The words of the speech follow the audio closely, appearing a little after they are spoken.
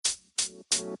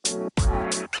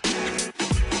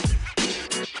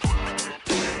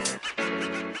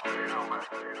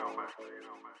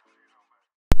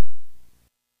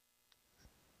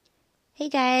Hey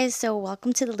guys, so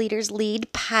welcome to the Leaders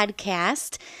Lead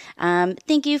podcast.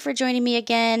 Thank you for joining me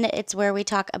again. It's where we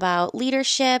talk about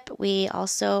leadership. We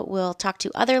also will talk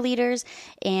to other leaders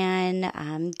and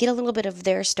get a little bit of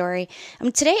their story.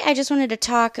 Today, I just wanted to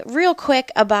talk real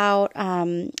quick about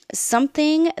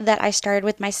something that I started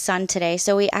with my son today.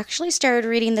 So we actually started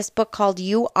reading this book called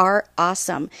You Are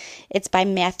Awesome. It's by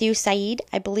Matthew Syed.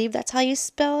 I believe that's how you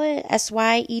spell it,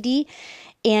 Syed.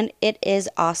 And it is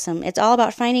awesome. It's all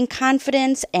about finding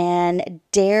confidence and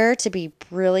dare to be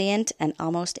brilliant in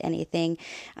almost anything.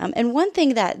 And one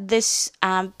thing that this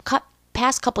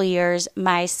past couple years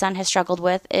my son has struggled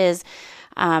with is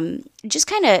just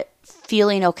kind of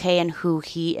feeling okay in who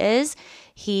he is.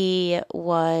 He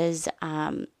was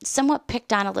somewhat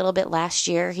picked on a little bit last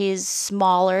year. He's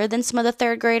smaller than some of the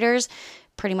third graders,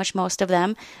 pretty much most of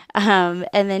them, and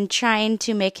then trying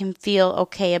to make him feel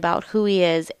okay about who he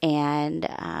is and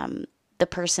the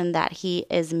person that he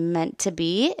is meant to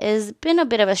be has been a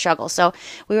bit of a struggle. So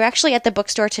we were actually at the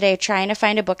bookstore today trying to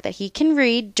find a book that he can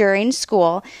read during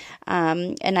school,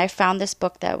 and I found this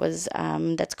book that was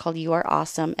that's called You Are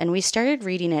Awesome, and we started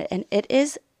reading it, and it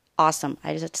is awesome.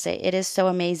 I just have to say, it is so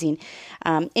amazing.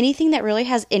 Anything that really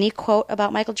has any quote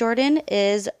about Michael Jordan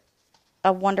is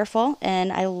wonderful,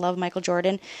 and I love Michael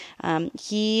Jordan.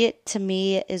 He, to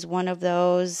me, is one of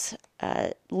those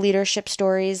leadership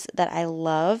stories that I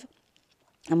love.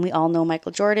 And we all know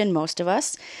Michael Jordan, most of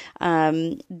us.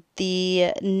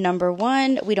 The number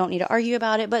one, we don't need to argue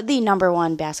about it, but the number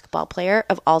one basketball player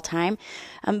of all time.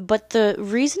 But the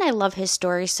reason I love his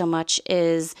story so much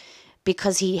is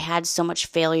because he had so much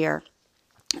failure.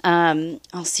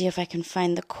 I'll see if I can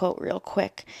find the quote real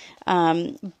quick.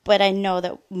 But I know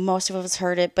that most of us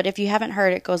heard it. But if you haven't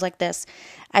heard it, it goes like this.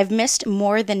 I've missed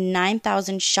more than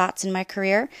 9,000 shots in my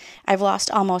career. I've lost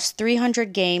almost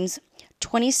 300 games.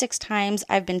 26 times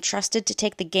I've been trusted to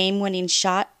take the game-winning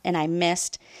shot, and I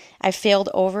missed. I failed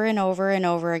over and over and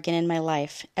over again in my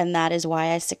life, and that is why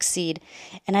I succeed.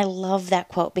 And I love that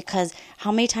quote, because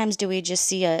how many times do we just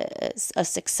see a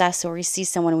success, or we see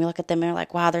someone and we look at them and we're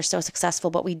like, wow, they're so successful,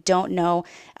 but we don't know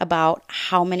about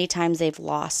how many times they've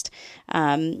lost.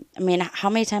 How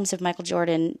many times have Michael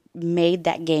Jordan made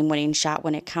that game-winning shot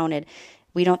when it counted?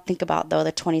 We don't think about, though,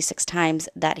 the 26 times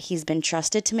that he's been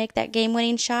trusted to make that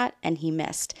game-winning shot and he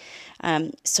missed.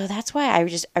 So that's why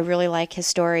I really like his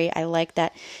story. I like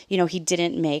that, he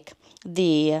didn't make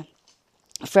the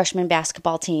freshman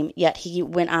basketball team, yet he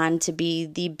went on to be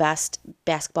the best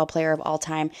basketball player of all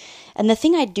time. And the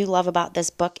thing I do love about this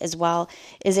book as well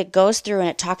is it goes through and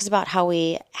it talks about how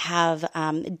we have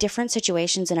different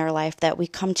situations in our life that we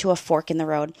come to a fork in the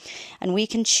road, and we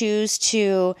can choose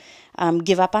to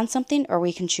give up on something, or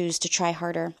we can choose to try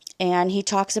harder. And he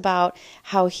talks about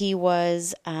how he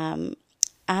was on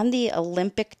the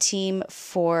Olympic team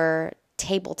for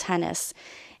table tennis,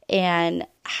 and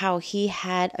how he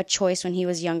had a choice when he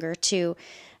was younger to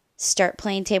start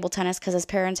playing table tennis because his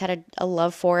parents had a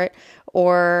love for it,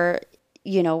 or,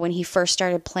 when he first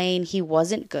started playing, he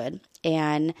wasn't good,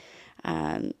 and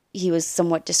he was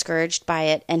somewhat discouraged by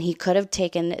it, and he could have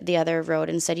taken the other road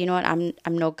and said, you know what, I'm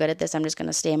no good at this. I'm just going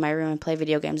to stay in my room and play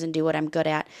video games and do what I'm good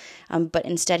at. But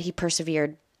instead, he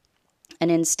persevered. And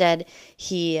instead,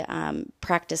 he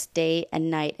practiced day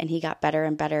and night, and he got better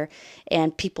and better.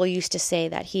 And people used to say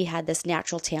that he had this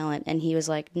natural talent, and he was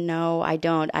like, no, I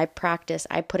don't. I practice.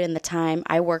 I put in the time.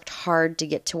 I worked hard to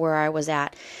get to where I was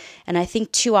at. And I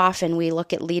think too often we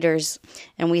look at leaders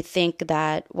and we think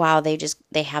that, wow, they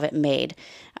have it made.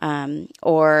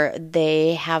 Or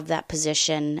they have that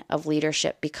position of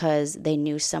leadership because they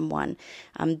knew someone.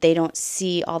 They don't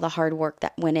see all the hard work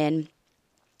that went in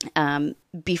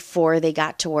before they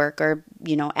got to work, or,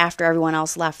 after everyone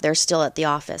else left, they're still at the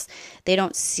office. They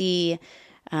don't see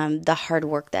the hard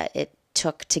work that it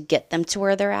took to get them to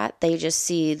where they're at. They just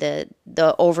see the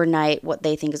overnight, what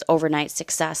they think is overnight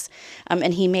success.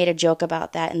 And he made a joke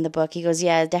about that in the book. He goes,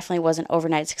 yeah, it definitely wasn't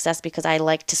overnight success because I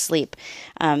like to sleep.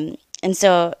 And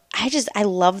so I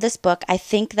love this book. I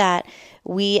think that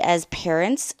we as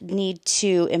parents need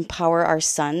to empower our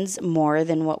sons more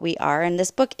than what we are. And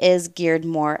this book is geared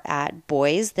more at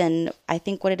boys than I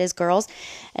think what it is girls.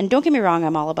 And don't get me wrong,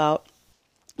 I'm all about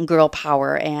girl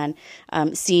power and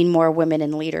seeing more women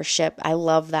in leadership. I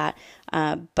love that.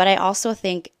 But I also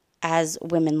think as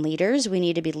women leaders, we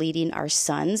need to be leading our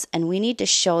sons, and we need to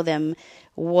show them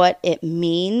what it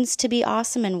means to be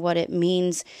awesome and what it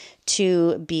means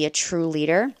to be a true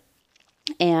leader.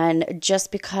 And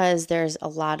just because there's a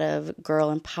lot of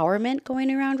girl empowerment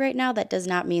going around right now, that does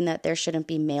not mean that there shouldn't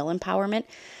be male empowerment.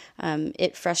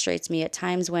 It frustrates me at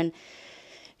times when,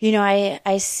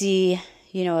 I see,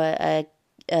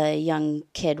 a young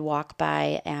kid walk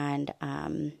by and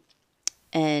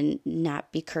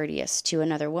not be courteous to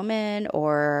another woman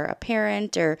or a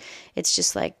parent, or it's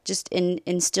just like,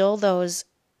 instill those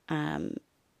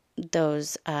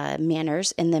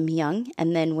manners in them young,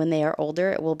 and then when they are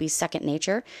older, it will be second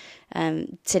nature.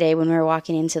 Today, when we were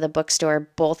walking into the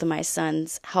bookstore, both of my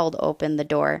sons held open the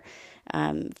door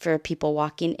for people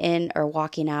walking in or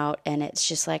walking out, and it's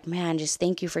just like, man, just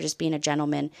thank you for just being a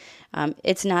gentleman.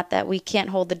 It's not that we can't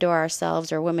hold the door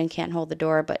ourselves or women can't hold the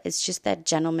door, but it's just that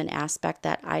gentleman aspect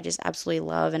that I just absolutely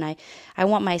love, and I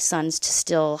want my sons to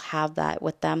still have that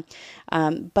with them.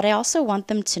 But I also want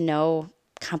them to know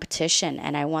competition,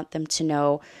 and I want them to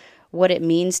know what it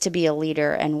means to be a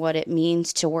leader and what it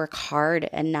means to work hard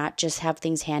and not just have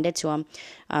things handed to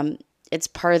them. It's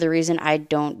part of the reason I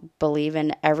don't believe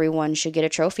in everyone should get a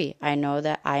trophy. I know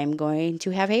that I am going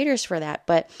to have haters for that,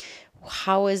 but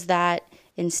how is that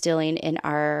instilling in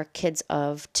our kids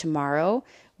of tomorrow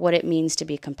what it means to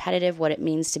be competitive, what it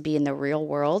means to be in the real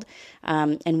world,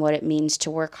 and what it means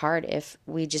to work hard if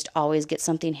we just always get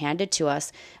something handed to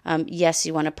us? Yes,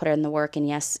 you want to put in the work, and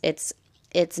yes,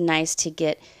 it's nice to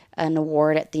get an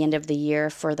award at the end of the year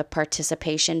for the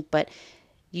participation, but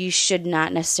you should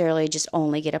not necessarily just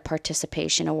only get a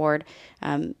participation award.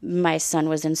 My son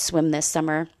was in swim this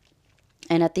summer,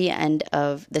 and at the end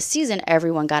of the season,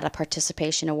 everyone got a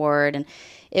participation award, and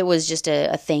it was just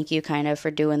a thank you kind of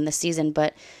for doing the season.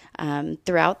 But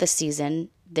throughout the season,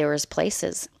 there was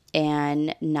places,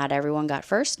 and not everyone got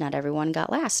first, not everyone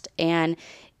got last. And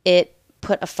it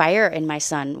put a fire in my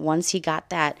son. Once he got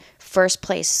that first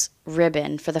place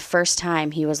ribbon for the first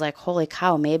time, he was like, holy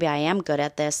cow, maybe I am good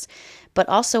at this. But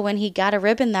also when he got a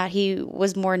ribbon that he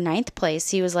was more ninth place,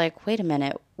 he was like, wait a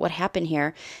minute, what happened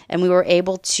here? And we were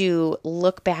able to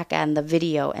look back on the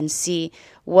video and see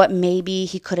what maybe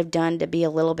he could have done to be a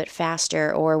little bit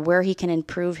faster, or where he can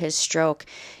improve his stroke.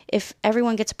 If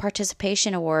everyone gets a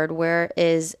participation award, where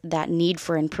is that need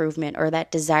for improvement, or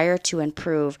that desire to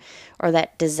improve, or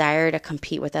that desire to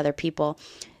compete with other people?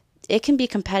 It can be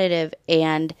competitive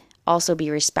and also be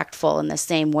respectful in the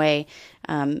same way.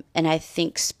 And I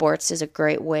think sports is a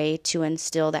great way to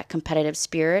instill that competitive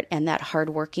spirit and that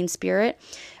hardworking spirit.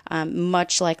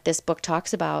 Much like this book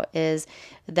talks about, is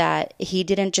that he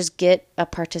didn't just get a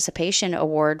participation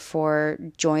award for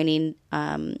joining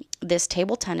this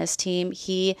table tennis team.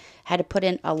 He had to put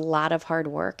in a lot of hard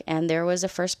work, and there was a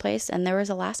first place and there was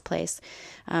a last place.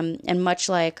 And much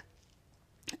like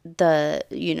the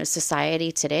society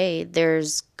today,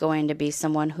 there's going to be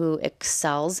someone who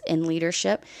excels in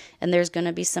leadership, and there's going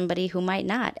to be somebody who might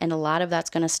not, and a lot of that's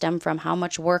going to stem from how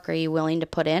much work are you willing to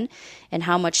put in, and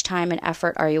how much time and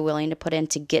effort are you willing to put in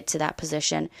to get to that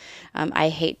position. I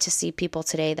hate to see people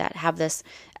today that have this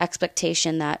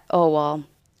expectation that, oh well,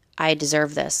 I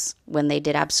deserve this, when they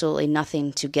did absolutely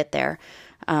nothing to get there.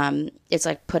 It's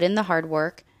like, put in the hard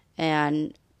work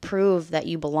and prove that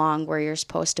you belong where you're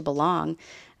supposed to belong,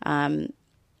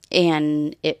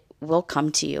 and it will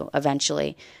come to you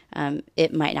eventually.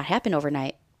 It might not happen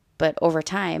overnight, but over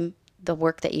time, the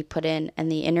work that you put in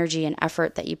and the energy and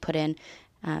effort that you put in,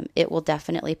 it will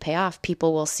definitely pay off.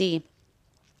 People will see.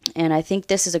 And I think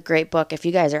this is a great book. If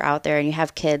you guys are out there and you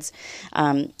have kids,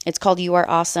 it's called You Are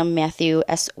Awesome, Matthew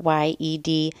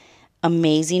Syed.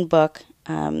 Amazing book.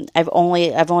 I've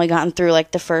only gotten through like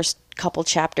the first couple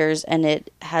chapters, and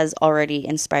it has already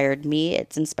inspired me.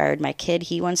 It's inspired my kid.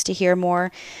 He wants to hear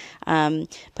more. But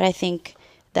I think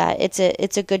that it's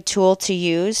a good tool to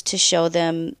use to show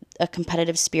them a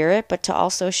competitive spirit, but to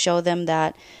also show them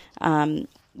that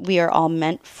we are all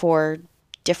meant for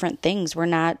different things. We're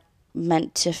not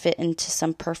meant to fit into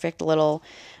some perfect little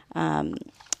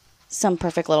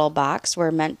box.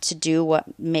 We're meant to do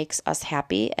what makes us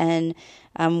happy, and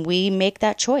we make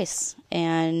that choice.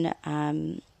 And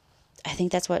I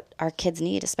think that's what our kids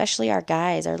need, especially our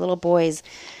guys, our little boys.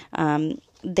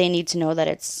 They need to know that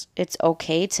it's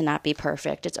okay to not be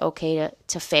perfect. It's okay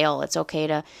to fail. It's okay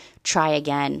to try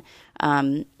again,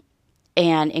 and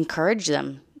encourage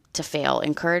them to fail.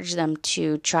 Encourage them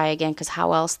to try again, because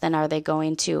how else then are they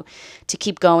going to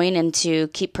keep going and to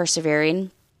keep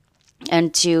persevering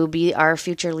and to be our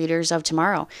future leaders of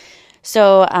tomorrow?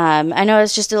 So I know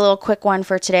it's just a little quick one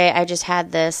for today. I just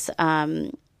had this,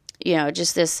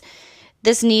 just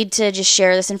this need to just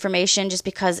share this information just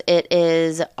because it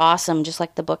is awesome, just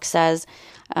like the book says.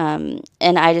 And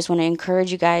I just want to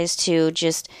encourage you guys to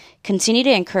just continue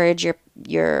to encourage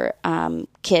your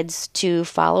kids to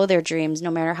follow their dreams,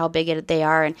 no matter how big they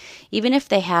are. And even if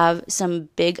they have some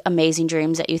big, amazing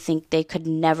dreams that you think they could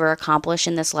never accomplish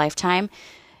in this lifetime,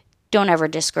 don't ever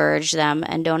discourage them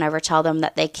and don't ever tell them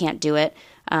that they can't do it,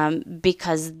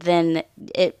 because then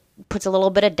it puts a little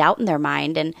bit of doubt in their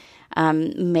mind and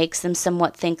makes them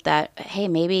somewhat think that, hey,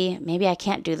 maybe I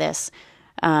can't do this.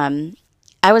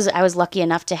 I was lucky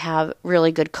enough to have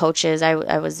really good coaches.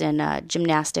 I was in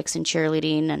gymnastics and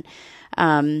cheerleading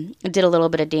and did a little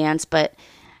bit of dance, but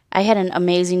I had an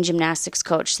amazing gymnastics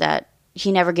coach that he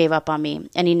never gave up on me,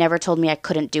 and he never told me I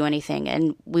couldn't do anything,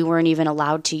 and we weren't even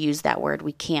allowed to use that word.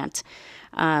 We can't.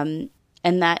 And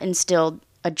that instilled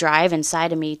a drive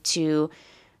inside of me to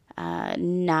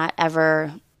not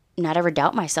ever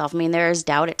doubt myself. I mean, there is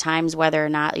doubt at times whether or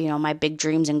not, my big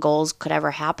dreams and goals could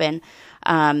ever happen.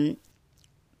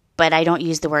 But I don't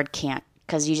use the word can't,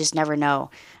 because you just never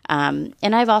know. And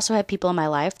I've also had people in my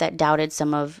life that doubted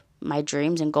some of my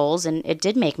dreams and goals, and it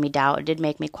did make me doubt. It did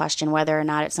make me question whether or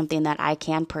not it's something that I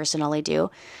can personally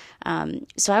do.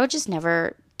 So I would just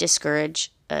never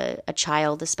discourage a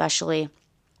child, especially,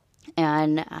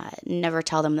 and never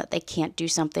tell them that they can't do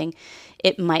something.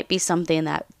 It might be something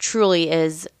that truly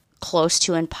is close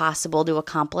to impossible to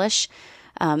accomplish.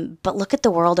 But look at the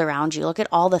world around you. Look at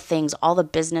all the things, all the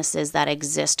businesses that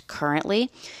exist currently,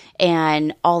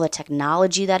 and all the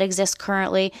technology that exists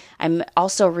currently. I'm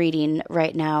also reading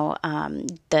right now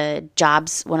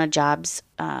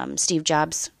Steve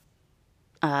Jobs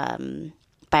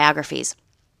biographies,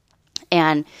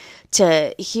 and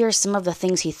to hear some of the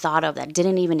things he thought of that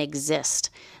didn't even exist,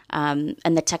 and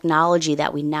the technology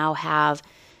that we now have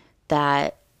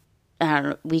that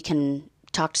we can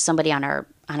talk to somebody on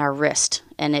our wrist.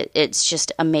 And it's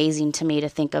just amazing to me to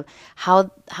think of how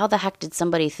the heck did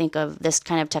somebody think of this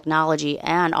kind of technology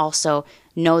and also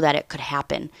know that it could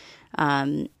happen.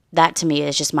 That to me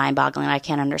is just mind-boggling. I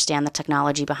can't understand the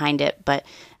technology behind it, but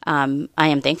I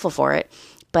am thankful for it.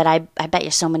 But I bet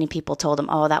you so many people told him,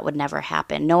 oh, that would never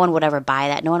happen. No one would ever buy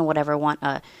that. No one would ever want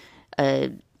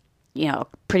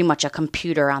pretty much a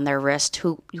computer on their wrist.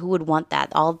 Who would want that?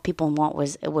 All people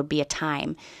would be a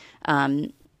time.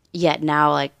 Yet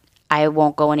now, like, I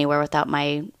won't go anywhere without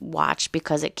my watch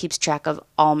because it keeps track of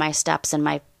all my steps and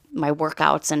my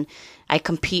workouts, and I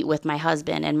compete with my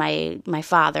husband and my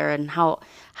father and how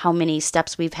many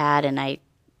steps we've had, and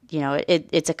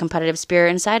it's a competitive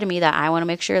spirit inside of me that I want to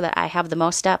make sure that I have the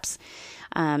most steps.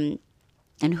 And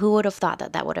who would have thought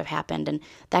that would have happened? And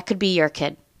that could be your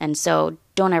kid. And so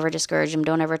don't ever discourage them.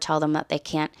 Don't ever tell them that they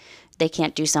can't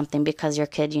do something, because your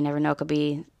kid, you never know, could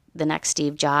be the next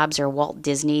Steve Jobs or Walt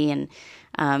Disney. And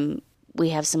we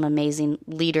have some amazing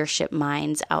leadership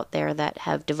minds out there that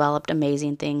have developed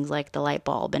amazing things like the light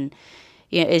bulb. And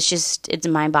it's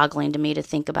mind-boggling to me to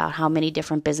think about how many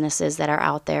different businesses that are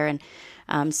out there.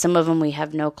 And some of them we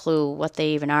have no clue what they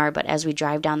even are. But as we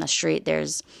drive down the street,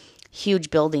 there's huge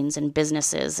buildings and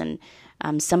businesses. And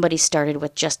somebody started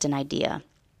with just an idea.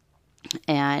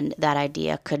 And that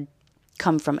idea could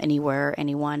come from anywhere,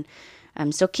 anyone.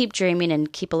 So keep dreaming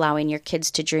and keep allowing your kids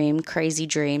to dream crazy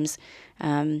dreams,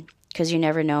 because you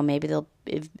never know, maybe they'll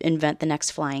invent the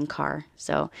next flying car.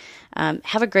 So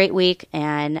have a great week,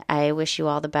 and I wish you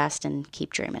all the best, and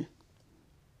keep dreaming.